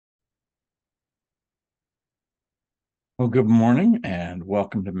Well, good morning and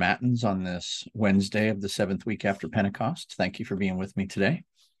welcome to Matins on this Wednesday of the seventh week after Pentecost. Thank you for being with me today.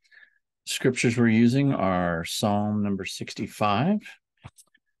 Scriptures we're using are Psalm number 65.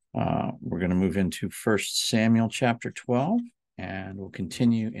 We're going to move into 1 Samuel chapter 12, and we'll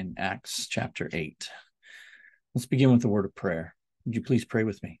continue in Acts chapter 8. Let's begin with the word of prayer. Would you please pray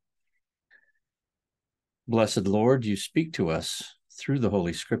with me? Blessed Lord, you speak to us through the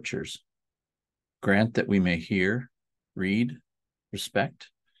Holy Scriptures. Grant that we may hear, read, respect,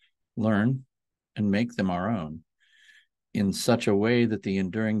 learn, and make them our own in such a way that the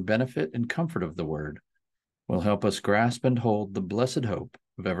enduring benefit and comfort of the word will help us grasp and hold the blessed hope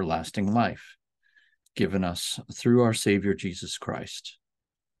of everlasting life, given us through our Savior Jesus Christ.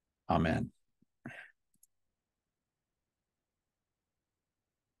 Amen.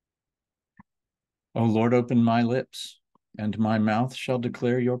 O Lord, open my lips, and my mouth shall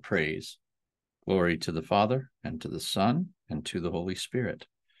declare your praise. Glory to the Father, and to the Son, and to the Holy Spirit,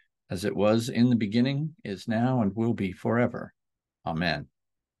 as it was in the beginning, is now, and will be forever. Amen.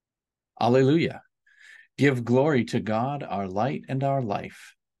 Alleluia. Give glory to God, our light and our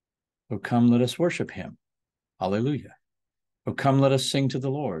life. O come, let us worship him. Alleluia. O come, let us sing to the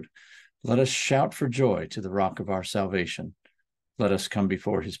Lord. Let us shout for joy to the rock of our salvation. Let us come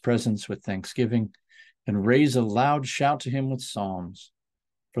before his presence with thanksgiving and raise a loud shout to him with psalms.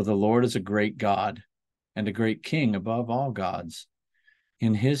 For the Lord is a great God and a great King above all gods.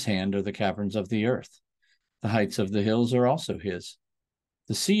 In his hand are the caverns of the earth. The heights of the hills are also his.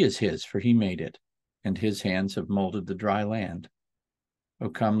 The sea is his, for he made it, and his hands have molded the dry land. O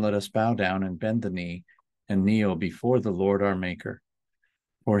come, let us bow down and bend the knee and kneel before the Lord our Maker.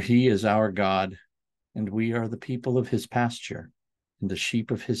 For he is our God, and we are the people of his pasture, and the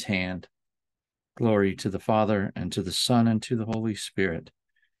sheep of his hand. Glory to the Father, and to the Son, and to the Holy Spirit,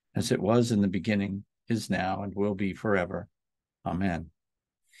 as it was in the beginning, is now, and will be forever. Amen.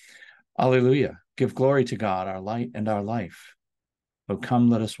 Alleluia. Give glory to God, our light and our life. O come,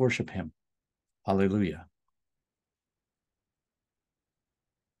 let us worship him. Alleluia.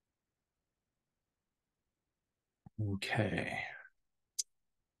 Okay.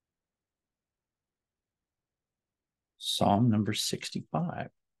 Psalm number 65.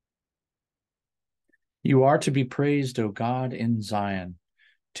 You are to be praised, O God, in Zion.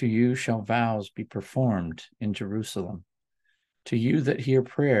 To you shall vows be performed in Jerusalem. To you that hear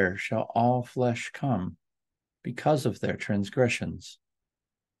prayer shall all flesh come, because of their transgressions.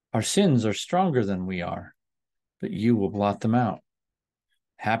 Our sins are stronger than we are, but you will blot them out.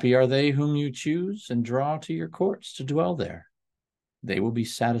 Happy are they whom you choose and draw to your courts to dwell there. They will be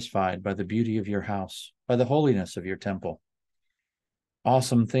satisfied by the beauty of your house, by the holiness of your temple.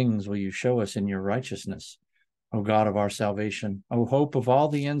 Awesome things will you show us in your righteousness, O God of our salvation, O hope of all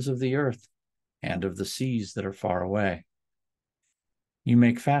the ends of the earth and of the seas that are far away. You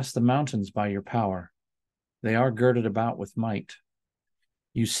make fast the mountains by your power. They are girded about with might.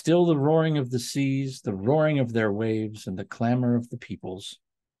 You still the roaring of the seas, the roaring of their waves, and the clamor of the peoples.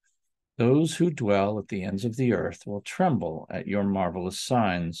 Those who dwell at the ends of the earth will tremble at your marvelous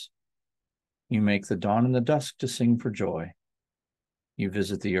signs. You make the dawn and the dusk to sing for joy. You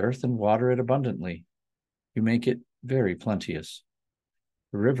visit the earth and water it abundantly. You make it very plenteous.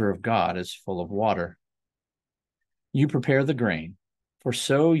 The river of God is full of water. You prepare the grain, for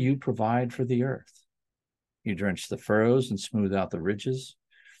so you provide for the earth. You drench the furrows and smooth out the ridges.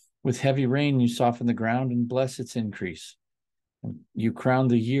 With heavy rain you soften the ground and bless its increase. And you crown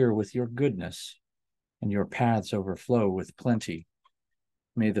the year with your goodness, and your paths overflow with plenty.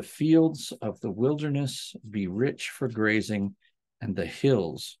 May the fields of the wilderness be rich for grazing, and the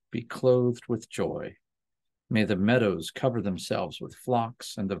hills be clothed with joy. May the meadows cover themselves with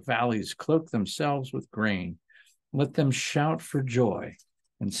flocks, and the valleys cloak themselves with grain. Let them shout for joy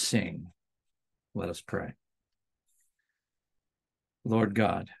and sing. Let us pray. Lord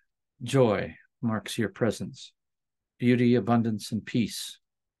God, joy marks your presence. Beauty, abundance, and peace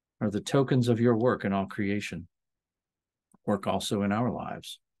are the tokens of your work in all creation. Work also in our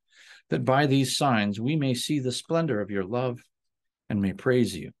lives, that by these signs we may see the splendor of your love and may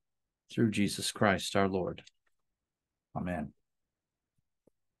praise you through Jesus Christ our Lord. Amen.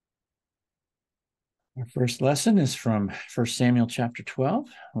 Our first lesson is from 1 Samuel chapter 12.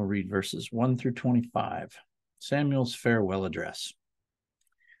 We'll read verses 1 through 25. Samuel's farewell address.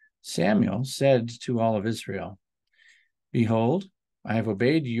 Samuel said to all of Israel, Behold, I have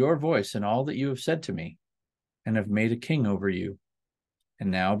obeyed your voice in all that you have said to me, and have made a king over you.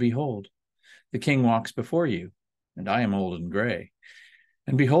 And now, behold, the king walks before you, and I am old and gray.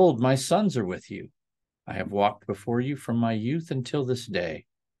 And behold, my sons are with you. I have walked before you from my youth until this day.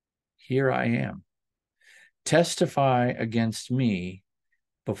 Here I am. Testify against me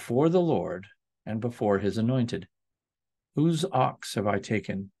before the Lord and before his anointed. Whose ox have I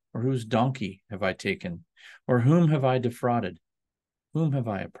taken, or whose donkey have I taken, or whom have I defrauded? Whom have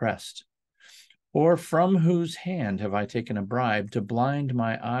I oppressed? Or from whose hand have I taken a bribe to blind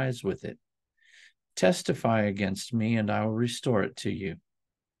my eyes with it? Testify against me, and I will restore it to you.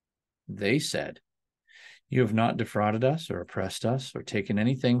 They said, You have not defrauded us, or oppressed us, or taken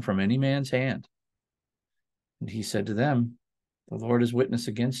anything from any man's hand. And he said to them, The Lord is witness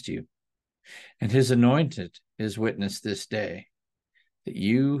against you, and his anointed is witness this day, that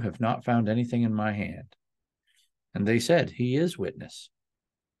you have not found anything in my hand. And they said, He is witness.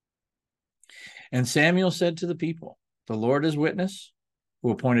 And Samuel said to the people, The Lord is witness,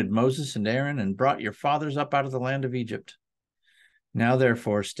 who appointed Moses and Aaron and brought your fathers up out of the land of Egypt. Now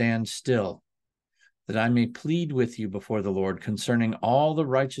therefore stand still, that I may plead with you before the Lord concerning all the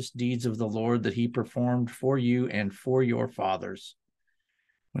righteous deeds of the Lord that he performed for you and for your fathers.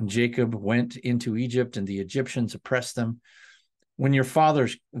 When Jacob went into Egypt and the Egyptians oppressed them, your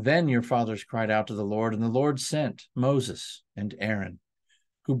fathers cried out to the Lord, and the Lord sent Moses and Aaron,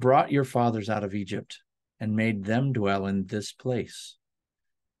 who brought your fathers out of Egypt and made them dwell in this place.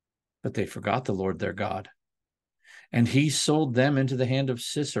 But they forgot the Lord their God, and he sold them into the hand of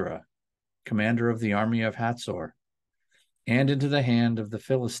Sisera, commander of the army of Hatzor, and into the hand of the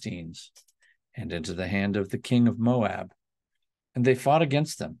Philistines, and into the hand of the king of Moab. And they fought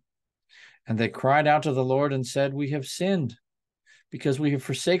against them. And they cried out to the Lord and said, We have sinned, because we have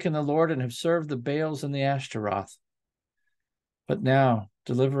forsaken the Lord and have served the Baals and the Ashtaroth. But now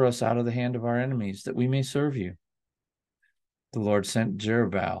deliver us out of the hand of our enemies, that we may serve you. The Lord sent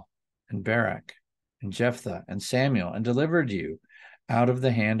Jerubbaal and Barak and Jephthah and Samuel, and delivered you out of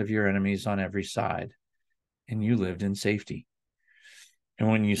the hand of your enemies on every side, and you lived in safety. And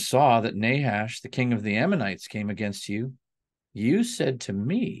when you saw that Nahash, the king of the Ammonites, came against you, you said to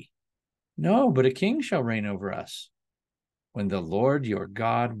me, No, but a king shall reign over us, when the Lord your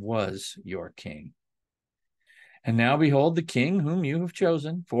God was your king. And now behold, the king whom you have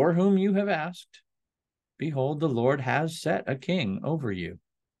chosen, for whom you have asked, behold, the Lord has set a king over you.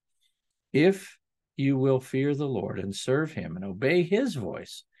 If you will fear the Lord and serve him and obey his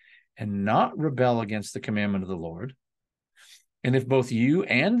voice and not rebel against the commandment of the Lord, and if both you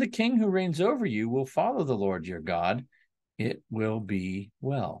and the king who reigns over you will follow the Lord your God, it will be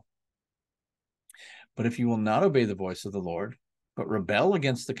well. But if you will not obey the voice of the Lord, but rebel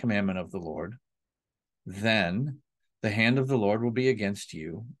against the commandment of the Lord, then the hand of the Lord will be against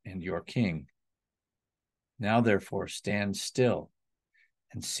you and your king. Now, therefore, stand still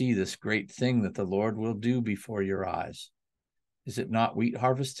and see this great thing that the Lord will do before your eyes. Is it not wheat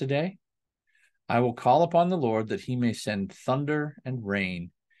harvest today? I will call upon the Lord that he may send thunder and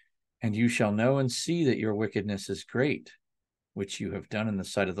rain, and you shall know and see that your wickedness is great, which you have done in the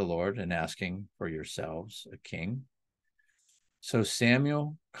sight of the Lord in asking for yourselves a king. So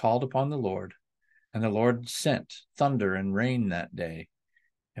Samuel called upon the Lord, and the Lord sent thunder and rain that day,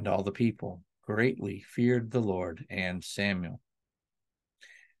 and all the people greatly feared the Lord and Samuel.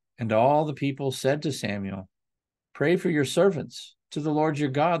 And all the people said to Samuel, Pray for your servants to the Lord your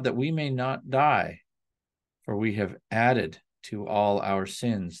God, that we may not die, for we have added to all our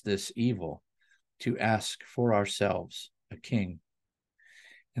sins this evil, to ask for ourselves a king.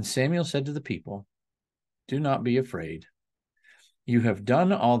 And Samuel said to the people, Do not be afraid. You have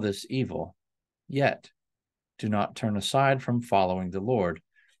done all this evil, yet do not turn aside from following the Lord,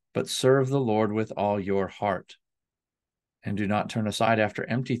 but serve the Lord with all your heart. And do not turn aside after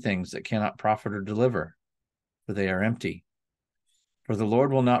empty things that cannot profit or deliver, for they are empty. For the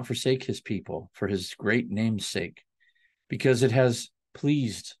Lord will not forsake his people for his great name's sake, because it has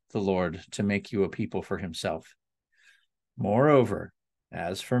pleased the Lord to make you a people for himself. Moreover,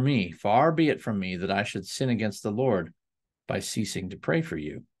 as for me, far be it from me that I should sin against the Lord by ceasing to pray for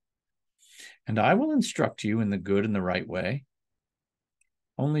you. And I will instruct you in the good and the right way.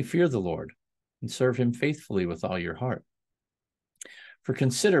 Only fear the Lord and serve him faithfully with all your heart. For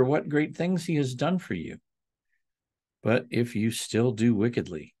consider what great things he has done for you. But if you still do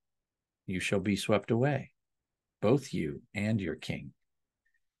wickedly, you shall be swept away, both you and your king.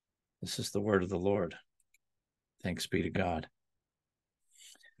 This is the word of the Lord. Thanks be to God.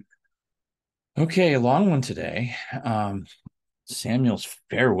 Okay, a long one today. Samuel's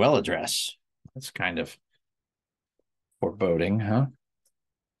farewell address. That's kind of foreboding, huh?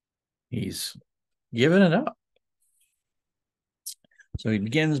 He's given it up. So he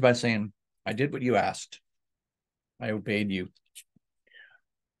begins by saying, I did what you asked. I obeyed you.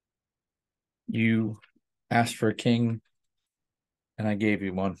 You asked for a king, and I gave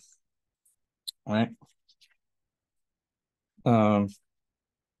you one. All right?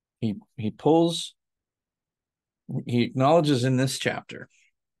 He acknowledges in this chapter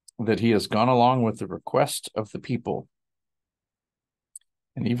that he has gone along with the request of the people.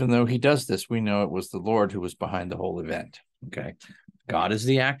 And even though he does this, we know it was the Lord who was behind the whole event. Okay. God is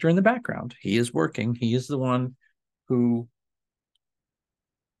the actor in the background. He is working. He is the one who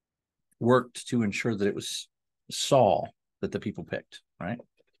worked to ensure that it was Saul that the people picked, right?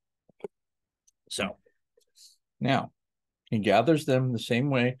 So now he gathers them the same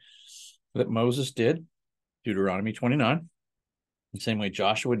way that Moses did, Deuteronomy 29, the same way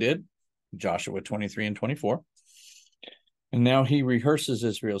Joshua did, Joshua 23 and 24. And now he rehearses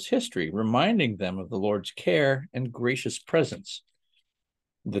Israel's history, reminding them of the Lord's care and gracious presence.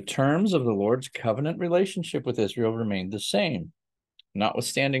 The terms of the Lord's covenant relationship with Israel remained the same,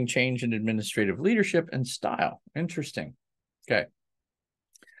 notwithstanding change in administrative leadership and style. Interesting. Okay.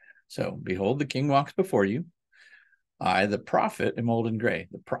 So, behold, the king walks before you. I, the prophet, am old and gray.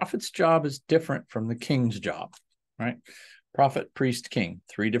 The prophet's job is different from the king's job, right? Prophet, priest, king,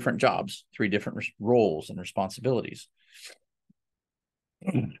 3 different jobs, 3 different roles and responsibilities.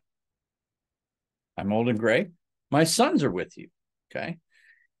 I'm old and gray. My sons are with you, okay?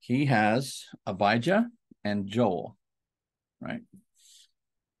 He has Abijah and Joel, right?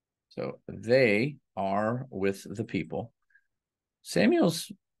 So they are with the people.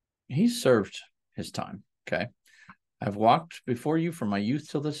 He served his time, okay? I've walked before you from my youth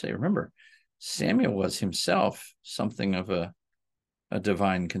till this day. Remember, Samuel was himself something of a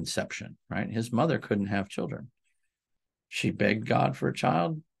divine conception, right? His mother couldn't have children. She begged God for a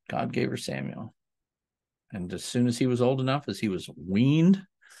child. God gave her Samuel. And as soon as he was old enough, as he was weaned,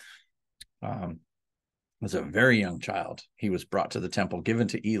 was a very young child, he was brought to the temple, given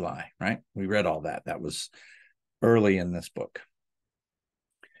to Eli, right? We read all that. That was early in this book.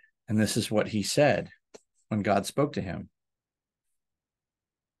 And this is what he said when God spoke to him.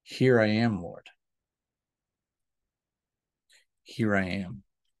 Here I am, Lord. Here I am.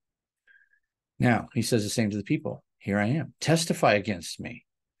 Now, he says the same to the people. Here I am. Testify against me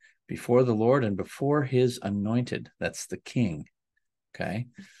before the Lord and before his anointed. That's the king. Okay.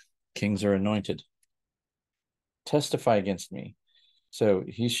 Kings are anointed. Testify against me. So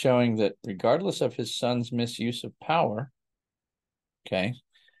he's showing that regardless of his son's misuse of power, okay,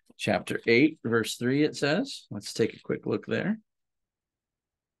 chapter 8, verse 3, it says, let's take a quick look there.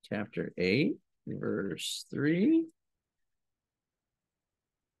 Chapter 8, verse 3.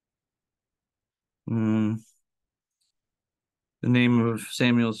 The name of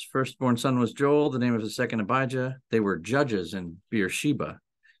Samuel's firstborn son was Joel. The name of his second, Abijah. They were judges in Beersheba.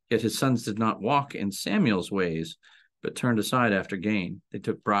 Yet his sons did not walk in Samuel's ways, but turned aside after gain. They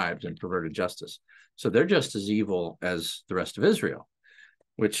took bribes and perverted justice. So they're just as evil as the rest of Israel,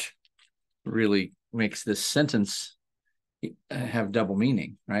 which really makes this sentence have double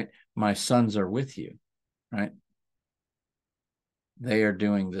meaning, right? My sons are with you, right? They are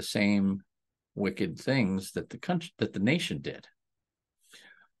doing the same wicked things that the nation did.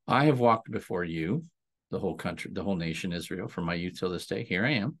 I have walked before you, the whole country, the whole nation, Israel, from my youth till this day. Here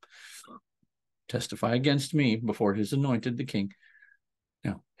I am. Testify against me before his anointed, the king.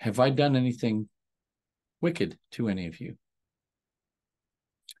 Now, have I done anything wicked to any of you?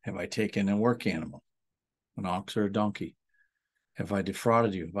 Have I taken a work animal, an ox or a donkey? Have I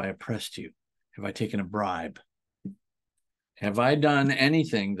defrauded you? Have I oppressed you? Have I taken a bribe? Have I done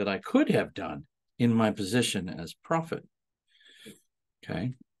anything that I could have done in my position as prophet?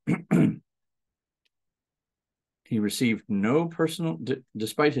 Okay. He received no personal,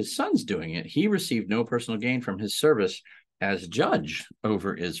 despite his sons doing it, he received no personal gain from his service as judge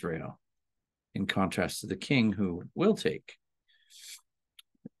over Israel, in contrast to the king who will take.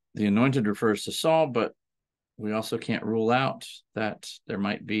 The anointed refers to Saul, but we also can't rule out that there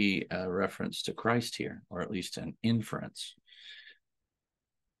might be a reference to Christ here, or at least an inference.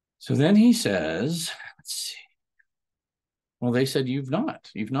 So then he says, let's see. Well, they said, you've not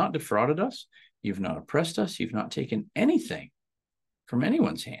defrauded us. You've not oppressed us. You've not taken anything from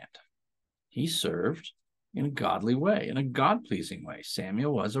anyone's hand. He served in a godly way, in a God-pleasing way.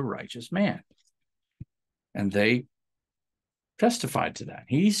 Samuel was a righteous man. And they testified to that.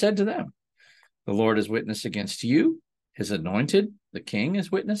 He said to them, the Lord is witness against you, his anointed, the king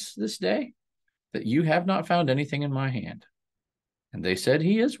is witness this day, that you have not found anything in my hand. And they said,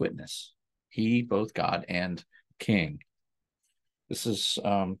 he is witness. He, both God and king. This is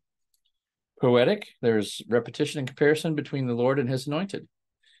poetic. There's repetition and comparison between the Lord and his anointed.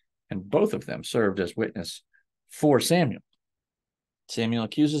 And both of them served as witness for Samuel. Samuel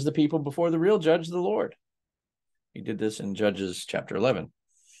accuses the people before the real judge, the Lord. He did this in Judges chapter 11.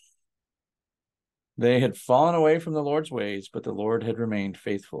 They had fallen away from the Lord's ways, but the Lord had remained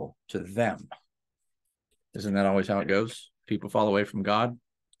faithful to them. Isn't that always how it goes? People fall away from God.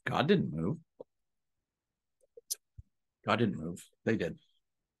 God didn't move. God didn't move. They did.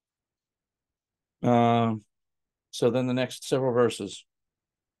 So then the next several verses,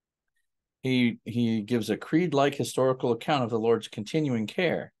 he gives a creed-like historical account of the Lord's continuing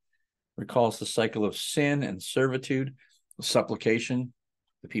care, recalls the cycle of sin and servitude, supplication,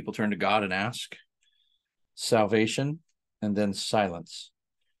 the people turn to God and ask, salvation, and then silence.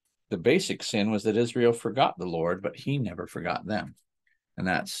 The basic sin was that Israel forgot the Lord, but he never forgot them. And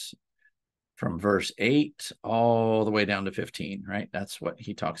that's from verse 8 all the way down to 15, right? That's what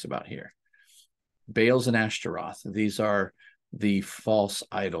he talks about here. Baals and Ashtaroth, these are the false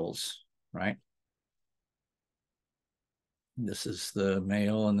idols, right? This is the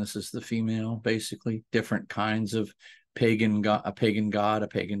male and this is the female, basically. Different kinds of pagan god, a pagan god, a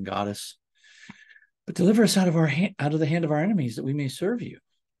pagan goddess. But deliver us out of the hand of our enemies, that we may serve you,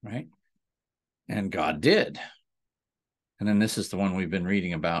 right? And God did. And then this is the one we've been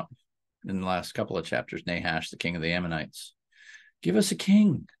reading about in the last couple of chapters, Nahash, the king of the Ammonites. Give us a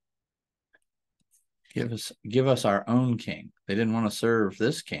king. Give us our own king. They didn't want to serve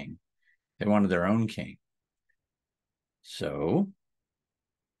this king. They wanted their own king. So,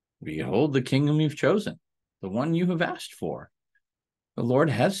 behold the king whom you've chosen, the one you have asked for. The Lord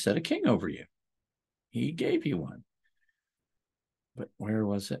has set a king over you. He gave you one. But where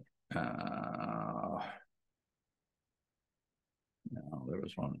was it? No, there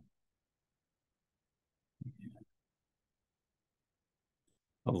was one.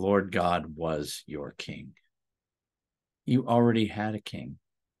 The Lord God was your king. You already had a king.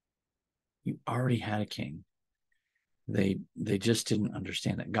 You already had a king. They just didn't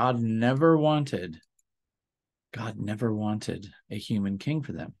understand that. God never wanted a human king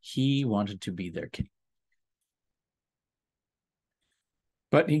for them. He wanted to be their king.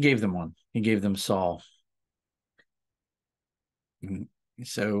 But he gave them one. He gave them Saul.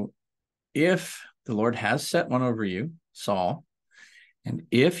 So if the Lord has set one over you, Saul, and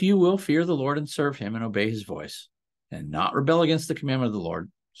if you will fear the Lord and serve him and obey his voice and not rebel against the commandment of the Lord,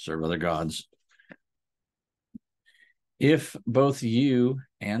 serve other gods. If both you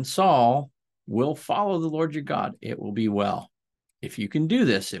and Saul will follow the Lord your God, it will be well. If you can do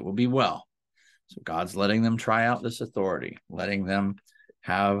this, it will be well. So God's letting them try out this authority, letting them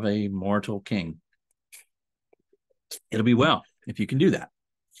have a mortal king. It'll be well if you can do that.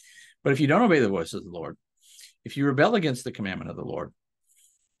 But if you don't obey the voice of the Lord, if you rebel against the commandment of the Lord,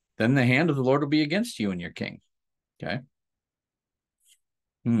 then the hand of the Lord will be against you and your king. Okay?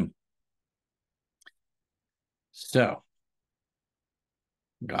 So,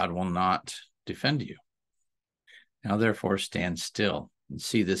 God will not defend you. Now, therefore, stand still and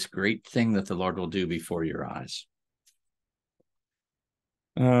see this great thing that the Lord will do before your eyes.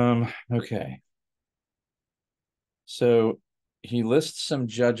 Okay. So he lists some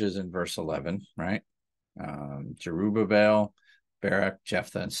judges in verse 11, right? Jerubbaal, Barak,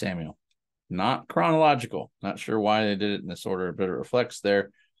 Jephthah, and Samuel. Not chronological. Not sure why they did it in this order, but it reflects their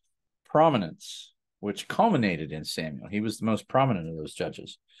prominence, which culminated in Samuel. He was the most prominent of those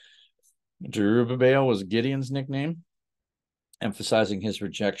judges. Jerubbaal was Gideon's nickname, emphasizing his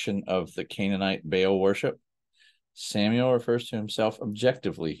rejection of the Canaanite Baal worship. Samuel refers to himself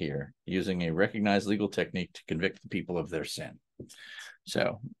objectively here, using a recognized legal technique to convict the people of their sin.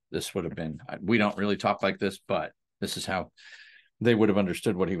 So this would have been, we don't really talk like this, but this is how they would have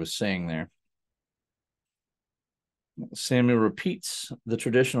understood what he was saying there. Samuel repeats the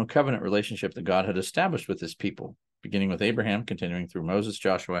traditional covenant relationship that God had established with his people, beginning with Abraham, continuing through Moses,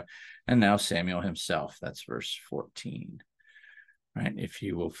 Joshua, and now Samuel himself. That's verse 14. Right? If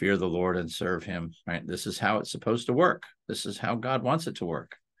you will fear the Lord and serve him, right? This is how it's supposed to work. This is how God wants it to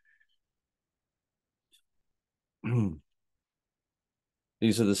work.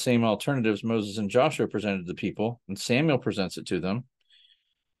 These are the same alternatives Moses and Joshua presented to the people, and Samuel presents it to them.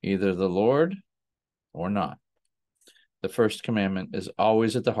 Either the Lord or not. The first commandment is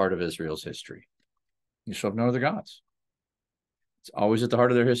always at the heart of Israel's history. You shall have no other gods. It's always at the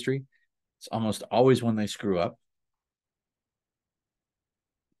heart of their history. It's almost always when they screw up.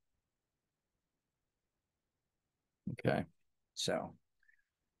 Okay, so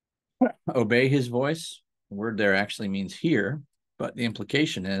obey his voice. The word there actually means hear, but the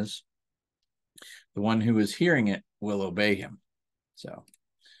implication is the one who is hearing it will obey him. So,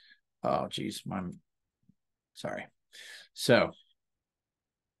 oh, geez, sorry. So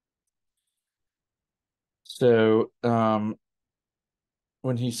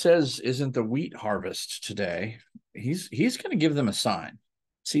when he says, isn't the wheat harvest today, he's going to give them a sign.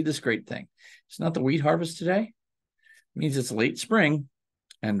 See this great thing. It's not the wheat harvest today. It means it's late spring,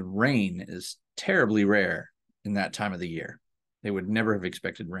 and rain is terribly rare in that time of the year. They would never have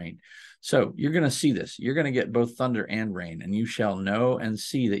expected rain. So you're going to see this. You're going to get both thunder and rain, and you shall know and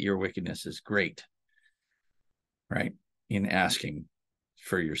see that your wickedness is great, right, in asking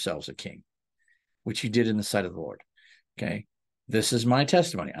for yourselves a king, which you did in the sight of the Lord. Okay, this is my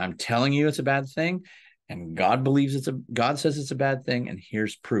testimony. I'm telling you it's a bad thing, and God says it's a bad thing, and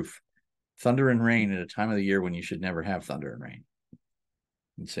here's proof. Thunder and rain at a time of the year when you should never have thunder and rain.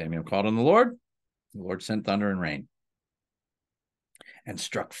 And Samuel called on the Lord sent thunder and rain and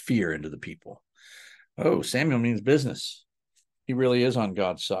struck fear into the people. Oh, Samuel means business. He really is on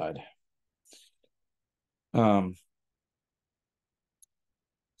God's side.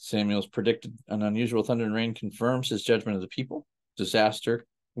 Samuel's predicted an unusual thunder and rain confirms his judgment of the people. Disaster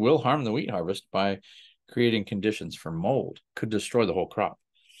will harm the wheat harvest by creating conditions for mold, could destroy the whole crop.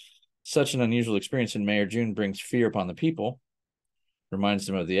 Such an unusual experience in May or June brings fear upon the people, reminds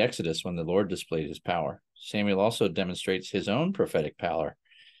them of the Exodus when the Lord displayed his power. Samuel also demonstrates his own prophetic power,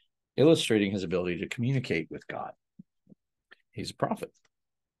 illustrating his ability to communicate with God. He's a prophet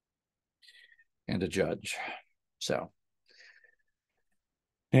and a judge. So,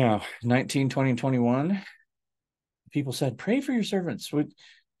 now, 19, 20, 21, people said, pray for your servants.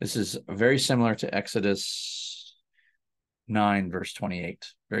 This is very similar to Exodus 9, verse 28.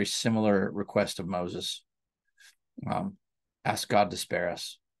 Very similar request of Moses. Ask God to spare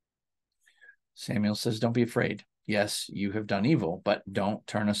us. Samuel says, don't be afraid. Yes, you have done evil, but don't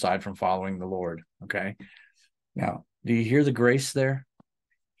turn aside from following the Lord. Okay. Now, do you hear the grace there?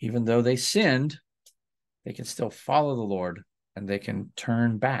 Even though they sinned, they can still follow the Lord and they can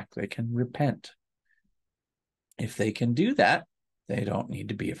turn back. They can repent. If they can do that, they don't need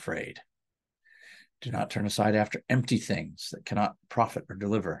to be afraid. Do not turn aside after empty things that cannot profit or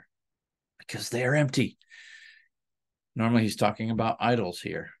deliver, because they are empty. Normally, he's talking about idols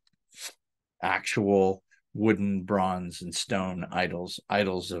here. Actual wooden, bronze, and stone idols,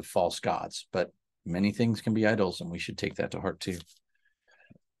 idols of false gods. But many things can be idols, and we should take that to heart too.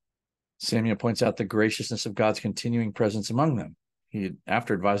 Samuel points out the graciousness of God's continuing presence among them.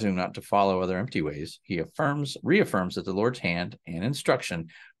 After advising them not to follow other empty ways, he reaffirms that the Lord's hand and instruction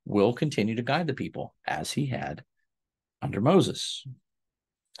will continue to guide the people as he had under Moses.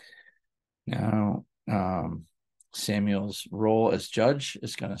 Now, Samuel's role as judge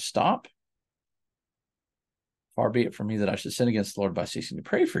is going to stop. Far be it from me that I should sin against the Lord by ceasing to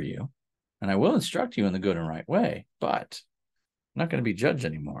pray for you, and I will instruct you in the good and right way, but I'm not going to be judge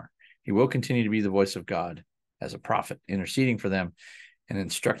anymore. He will continue to be the voice of God as a prophet, interceding for them and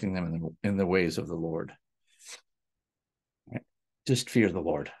instructing them in the ways of the Lord. Just fear the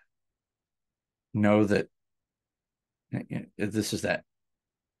Lord. Know that this is that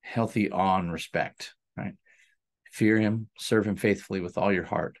healthy awe and respect, right? Fear him, serve him faithfully with all your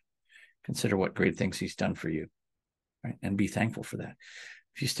heart. Consider what great things he's done for you, right? And be thankful for that.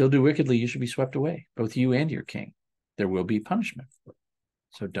 If you still do wickedly, you should be swept away, both you and your king. There will be punishment for it.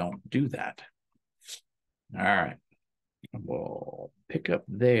 So don't do that. All right. We'll pick up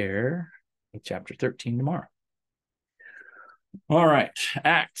there with chapter 13 tomorrow. All right.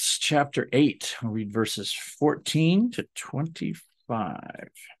 Acts chapter 8. I'll read verses 14 to 25.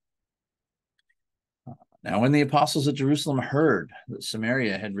 Now, when the apostles at Jerusalem heard that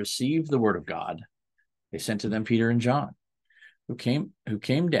Samaria had received the word of God, they sent to them Peter and John, who came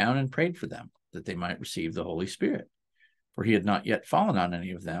down and prayed for them, that they might receive the Holy Spirit. For he had not yet fallen on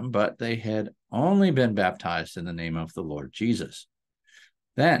any of them, but they had only been baptized in the name of the Lord Jesus.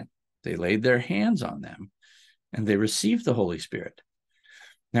 Then they laid their hands on them, and they received the Holy Spirit.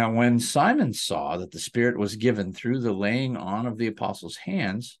 Now, when Simon saw that the Spirit was given through the laying on of the apostles'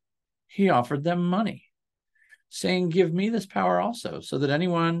 hands, he offered them money, saying, give me this power also, so that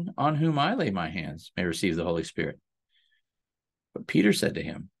anyone on whom I lay my hands may receive the Holy Spirit. But Peter said to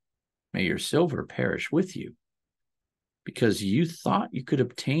him, may your silver perish with you, because you thought you could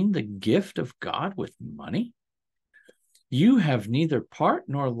obtain the gift of God with money? You have neither part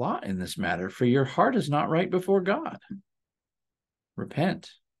nor lot in this matter, for your heart is not right before God.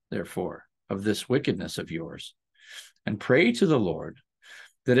 Repent, therefore, of this wickedness of yours, and pray to the Lord,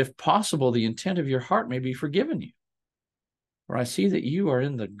 that if possible, the intent of your heart may be forgiven you. For I see that you are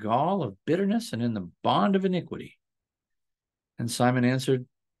in the gall of bitterness and in the bond of iniquity. And Simon answered,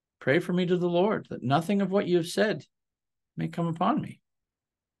 pray for me to the Lord, that nothing of what you have said may come upon me.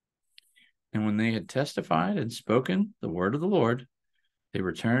 And when they had testified and spoken the word of the Lord, they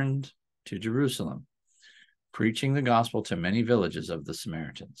returned to Jerusalem, preaching the gospel to many villages of the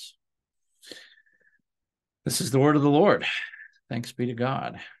Samaritans. This is the word of the Lord. Thanks be to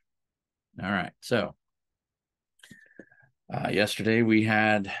God. All right. So yesterday we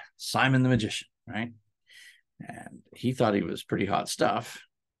had Simon the magician, right? And he thought he was pretty hot stuff.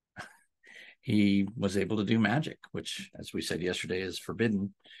 He was able to do magic, which, as we said yesterday, is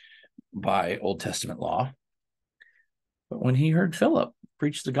forbidden by Old Testament law. But when he heard Philip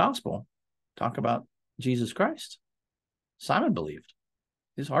preach the gospel, talk about Jesus Christ, Simon believed.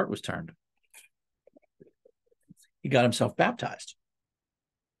 His heart was turned. He got himself baptized.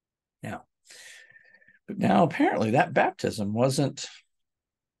 But now apparently that baptism wasn't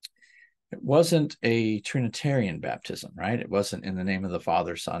a Trinitarian baptism, right? It wasn't in the name of the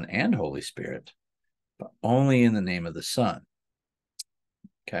Father, Son, and Holy Spirit, but only in the name of the Son.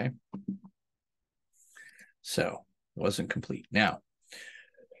 Okay. So it wasn't complete. Now,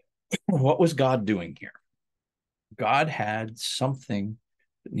 what was God doing here? God had something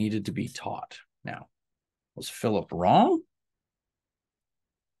that needed to be taught. Now, was Philip wrong?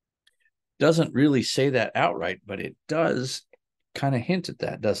 Doesn't really say that outright, but it does kind of hint at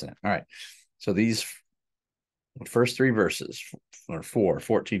that, doesn't it? All right. So these first three verses, or 4,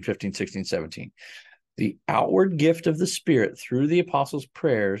 14, 15, 16, 17. The outward gift of the Spirit through the apostles'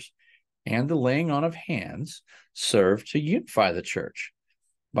 prayers and the laying on of hands served to unify the church,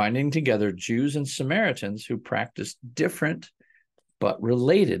 binding together Jews and Samaritans who practiced different but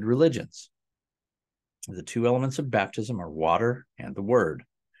related religions. The two elements of baptism are water and the word.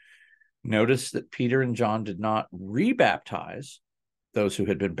 Notice that Peter and John did not rebaptize those who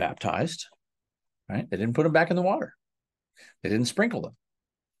had been baptized, right? They didn't put them back in the water. They didn't sprinkle them.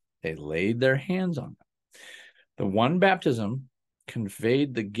 They laid their hands on them. The one baptism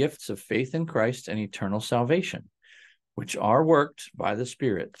conveyed the gifts of faith in Christ and eternal salvation, which are worked by the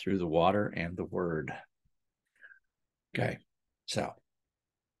Spirit through the water and the word. Okay, so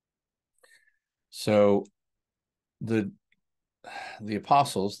the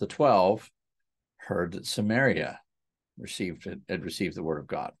apostles, the 12, heard that Samaria had received the word of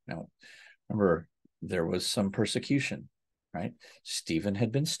God. Now, remember, there was some persecution, right? Stephen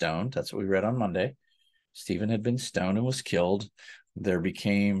had been stoned. That's what we read on Monday. Stephen had been stoned and was killed. There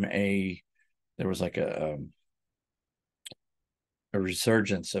was like a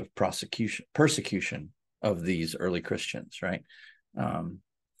resurgence of persecution of these early Christians, right?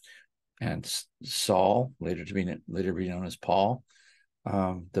 And Saul, later to be known as Paul,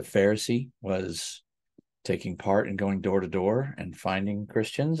 the Pharisee, was taking part in going door to door and finding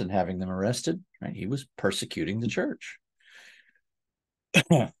Christians and having them arrested, right? He was persecuting the church.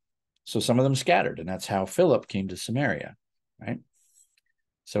 So some of them scattered, and that's how Philip came to Samaria, right?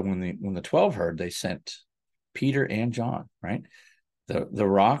 So when the 12 heard, they sent Peter and John, right? The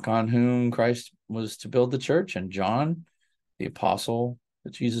rock on whom Christ was to build the church, and John, the apostle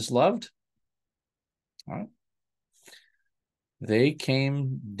that Jesus loved. All right. They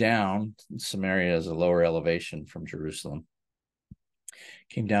came down. Samaria is a lower elevation from Jerusalem.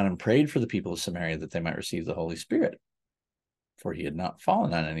 Came down and prayed for the people of Samaria that they might receive the Holy Spirit, for he had not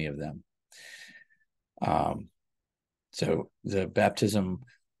fallen on any of them. So the baptism,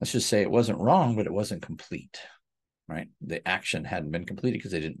 let's just say it wasn't wrong, but it wasn't complete, right? The action hadn't been completed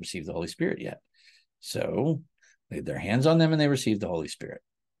because they didn't receive the Holy Spirit yet. So they laid their hands on them and they received the Holy Spirit.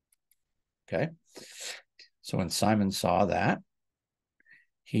 Okay. So when Simon saw that,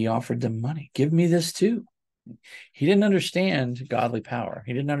 he offered them money. Give me this too. He didn't understand godly power.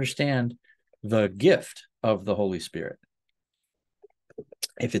 He didn't understand the gift of the Holy Spirit.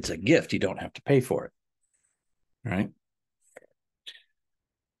 If it's a gift, you don't have to pay for it, right?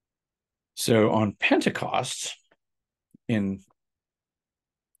 So on Pentecost, in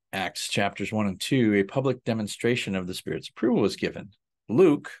Acts chapters 1 and 2, a public demonstration of the Spirit's approval was given.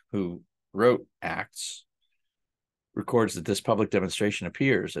 Luke, who wrote Acts, records that this public demonstration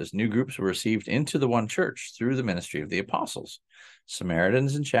appears as new groups were received into the one church through the ministry of the apostles.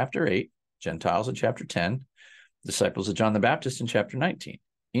 Samaritans in chapter 8, Gentiles in chapter 10, disciples of John the Baptist in chapter 19.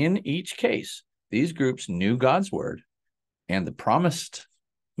 In each case, these groups knew God's word and the promised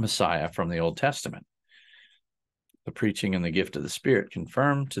Messiah from the Old Testament. The preaching and the gift of the Spirit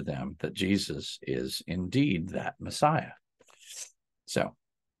confirmed to them that Jesus is indeed that Messiah. So,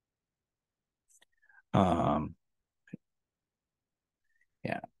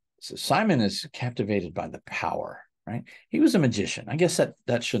 so Simon is captivated by the power, right? He was a magician. I guess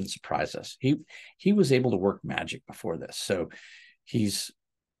that shouldn't surprise us. He was able to work magic before this, so he's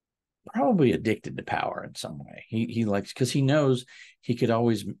probably addicted to power in some way. He likes, because he knows he could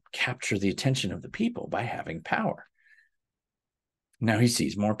always capture the attention of the people by having power. Now he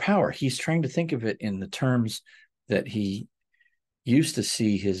sees more power. He's trying to think of it in the terms that he used to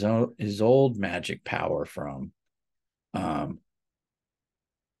see his old magic power from.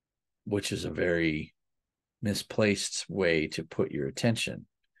 which is a very misplaced way to put your attention.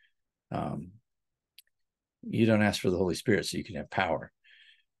 You don't ask for the Holy Spirit so you can have power.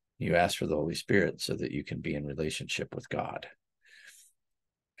 You ask for the Holy Spirit so that you can be in relationship with God.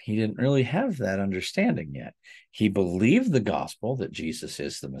 He didn't really have that understanding yet. He believed the gospel that Jesus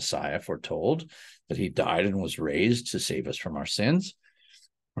is the Messiah, foretold, that he died and was raised to save us from our sins,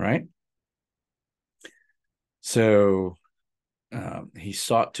 right? So he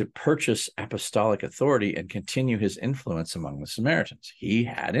sought to purchase apostolic authority and continue his influence among the Samaritans. He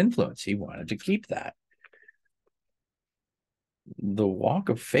had influence. He wanted to keep that. The walk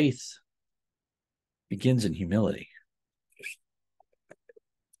of faith begins in humility,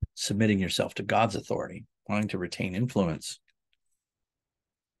 submitting yourself to God's authority, wanting to retain influence.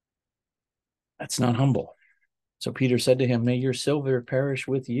 That's not humble. So Peter said to him, "May your silver perish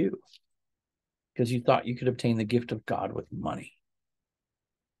with you, because you thought you could obtain the gift of God with money."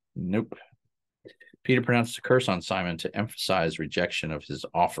 Nope. Peter pronounced a curse on Simon to emphasize rejection of his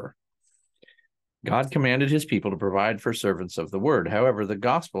offer. God commanded his people to provide for servants of the word. However, the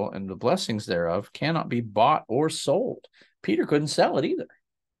gospel and the blessings thereof cannot be bought or sold. Peter couldn't sell it either.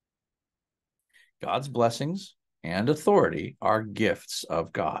 God's blessings and authority are gifts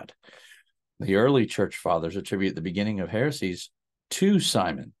of God. The early church fathers attribute the beginning of heresies to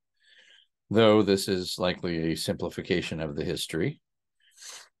Simon, though this is likely a simplification of the history.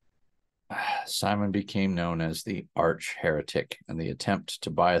 Simon became known as the arch heretic, and the attempt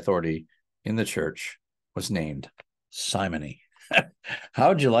to buy authority in the church was named simony. How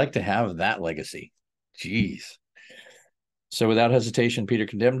would you like to have that legacy? Jeez. So without hesitation, Peter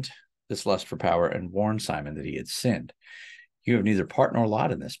condemned this lust for power and warned Simon that he had sinned. You have neither part nor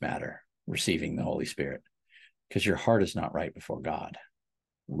lot in this matter, receiving the Holy Spirit, because your heart is not right before God.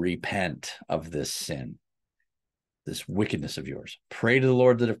 Repent of this sin, this wickedness of yours. Pray to the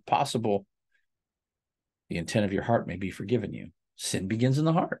Lord that if possible, the intent of your heart may be forgiven you. Sin begins in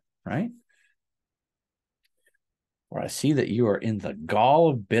the heart, right? For I see that you are in the gall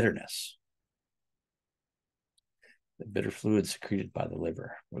of bitterness, the bitter fluid secreted by the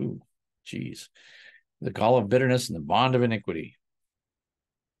liver. Ooh, geez. The gall of bitterness and the bond of iniquity.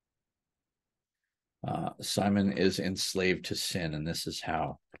 Simon is enslaved to sin, and this is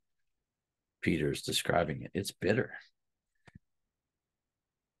how Peter's describing it. It's bitter.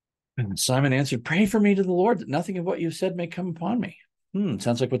 And Simon answered, "Pray for me to the Lord that nothing of what you said may come upon me."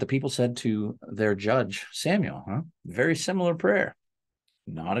 Sounds like what the people said to their judge, Samuel, huh? Very similar prayer.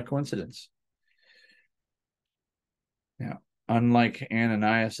 Not a coincidence. Now, unlike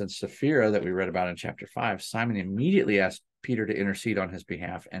Ananias and Sapphira that we read about in chapter 5, Simon immediately asked Peter to intercede on his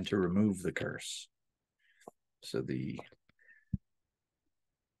behalf and to remove the curse. So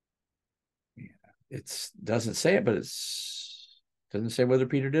it doesn't say it, but it doesn't say whether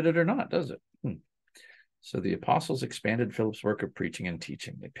Peter did it or not, does it? So the apostles expanded Philip's work of preaching and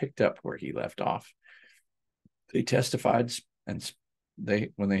teaching. They picked up where he left off. They testified, and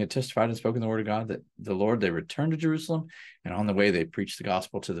when they had testified and spoken the word of God, that the Lord, they returned to Jerusalem, and on the way they preached the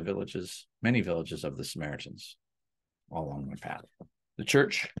gospel to the villages, many villages of the Samaritans, all along their path. The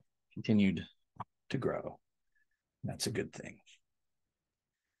church continued to grow. That's a good thing.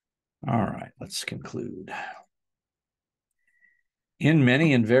 All right, let's conclude. In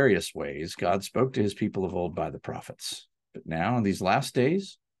many and various ways, God spoke to his people of old by the prophets. But now, in these last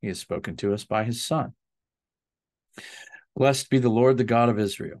days, he has spoken to us by his Son. Blessed be the Lord, the God of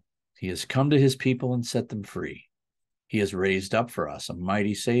Israel. He has come to his people and set them free. He has raised up for us a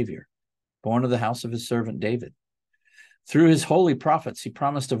mighty Savior, born of the house of his servant David. Through his holy prophets, he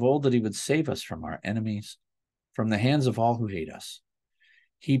promised of old that he would save us from our enemies, from the hands of all who hate us.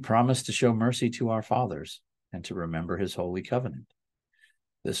 He promised to show mercy to our fathers and to remember his holy covenant.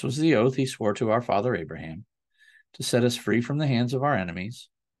 This was the oath he swore to our father Abraham, to set us free from the hands of our enemies,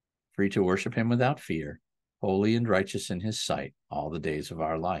 free to worship him without fear, holy and righteous in his sight all the days of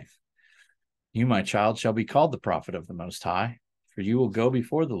our life. You, my child, shall be called the prophet of the Most High, for you will go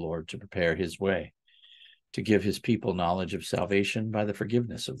before the Lord to prepare his way, to give his people knowledge of salvation by the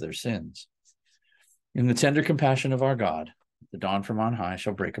forgiveness of their sins. In the tender compassion of our God, the dawn from on high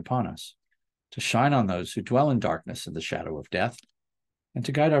shall break upon us, to shine on those who dwell in darkness and the shadow of death, and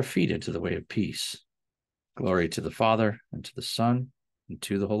to guide our feet into the way of peace. Glory to the Father, and to the Son, and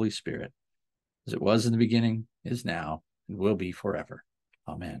to the Holy Spirit, as it was in the beginning, is now, and will be forever.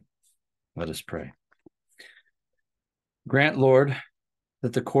 Amen. Let us pray. Grant, Lord,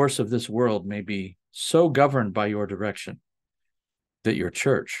 that the course of this world may be so governed by your direction, that your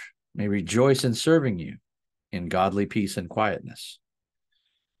church may rejoice in serving you in godly peace and quietness.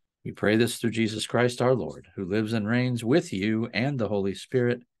 We pray this through Jesus Christ our Lord, who lives and reigns with you and the Holy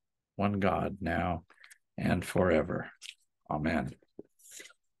Spirit, one God, now and forever. Amen.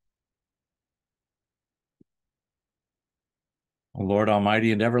 O Lord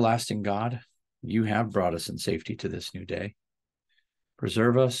Almighty and everlasting God, you have brought us in safety to this new day.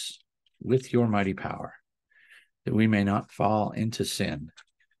 Preserve us with your mighty power, that we may not fall into sin,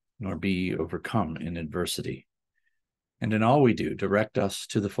 nor be overcome in adversity. And in all we do, direct us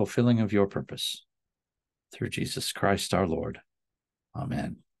to the fulfilling of your purpose. Through Jesus Christ our Lord.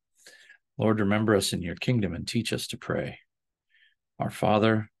 Amen. Lord, remember us in your kingdom and teach us to pray. Our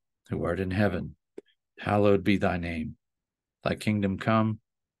Father, who art in heaven, hallowed be thy name. Thy kingdom come,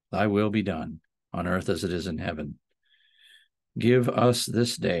 thy will be done, on earth as it is in heaven. Give us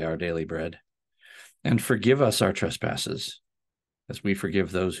this day our daily bread, and forgive us our trespasses, as we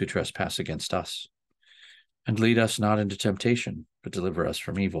forgive those who trespass against us. And lead us not into temptation, but deliver us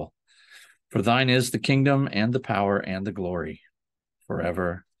from evil. For thine is the kingdom, and the power, and the glory,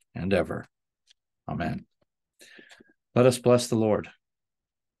 forever and ever. Amen. Let us bless the Lord.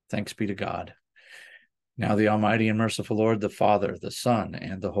 Thanks be to God. Now the Almighty and merciful Lord, the Father, the Son,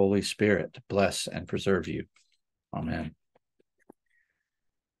 and the Holy Spirit, bless and preserve you. Amen.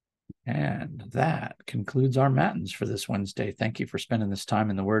 And that concludes our Matins for this Wednesday. Thank you for spending this time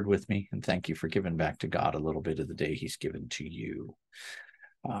in the Word with me, and thank you for giving back to God a little bit of the day he's given to you.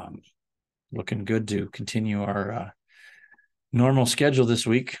 Looking good to continue our normal schedule this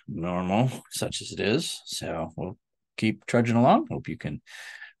week, normal, such as it is. So we'll keep trudging along. Hope you can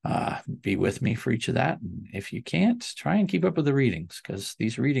be with me for each of that. And if you can't, try and keep up with the readings, because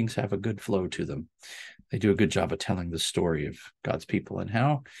these readings have a good flow to them. They do a good job of telling the story of God's people and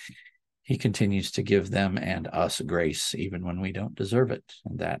how he continues to give them and us grace, even when we don't deserve it.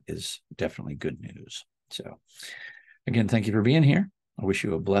 And that is definitely good news. So again, thank you for being here. I wish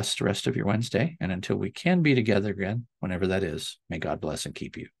you a blessed rest of your Wednesday. And until we can be together again, whenever that is, may God bless and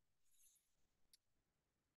keep you.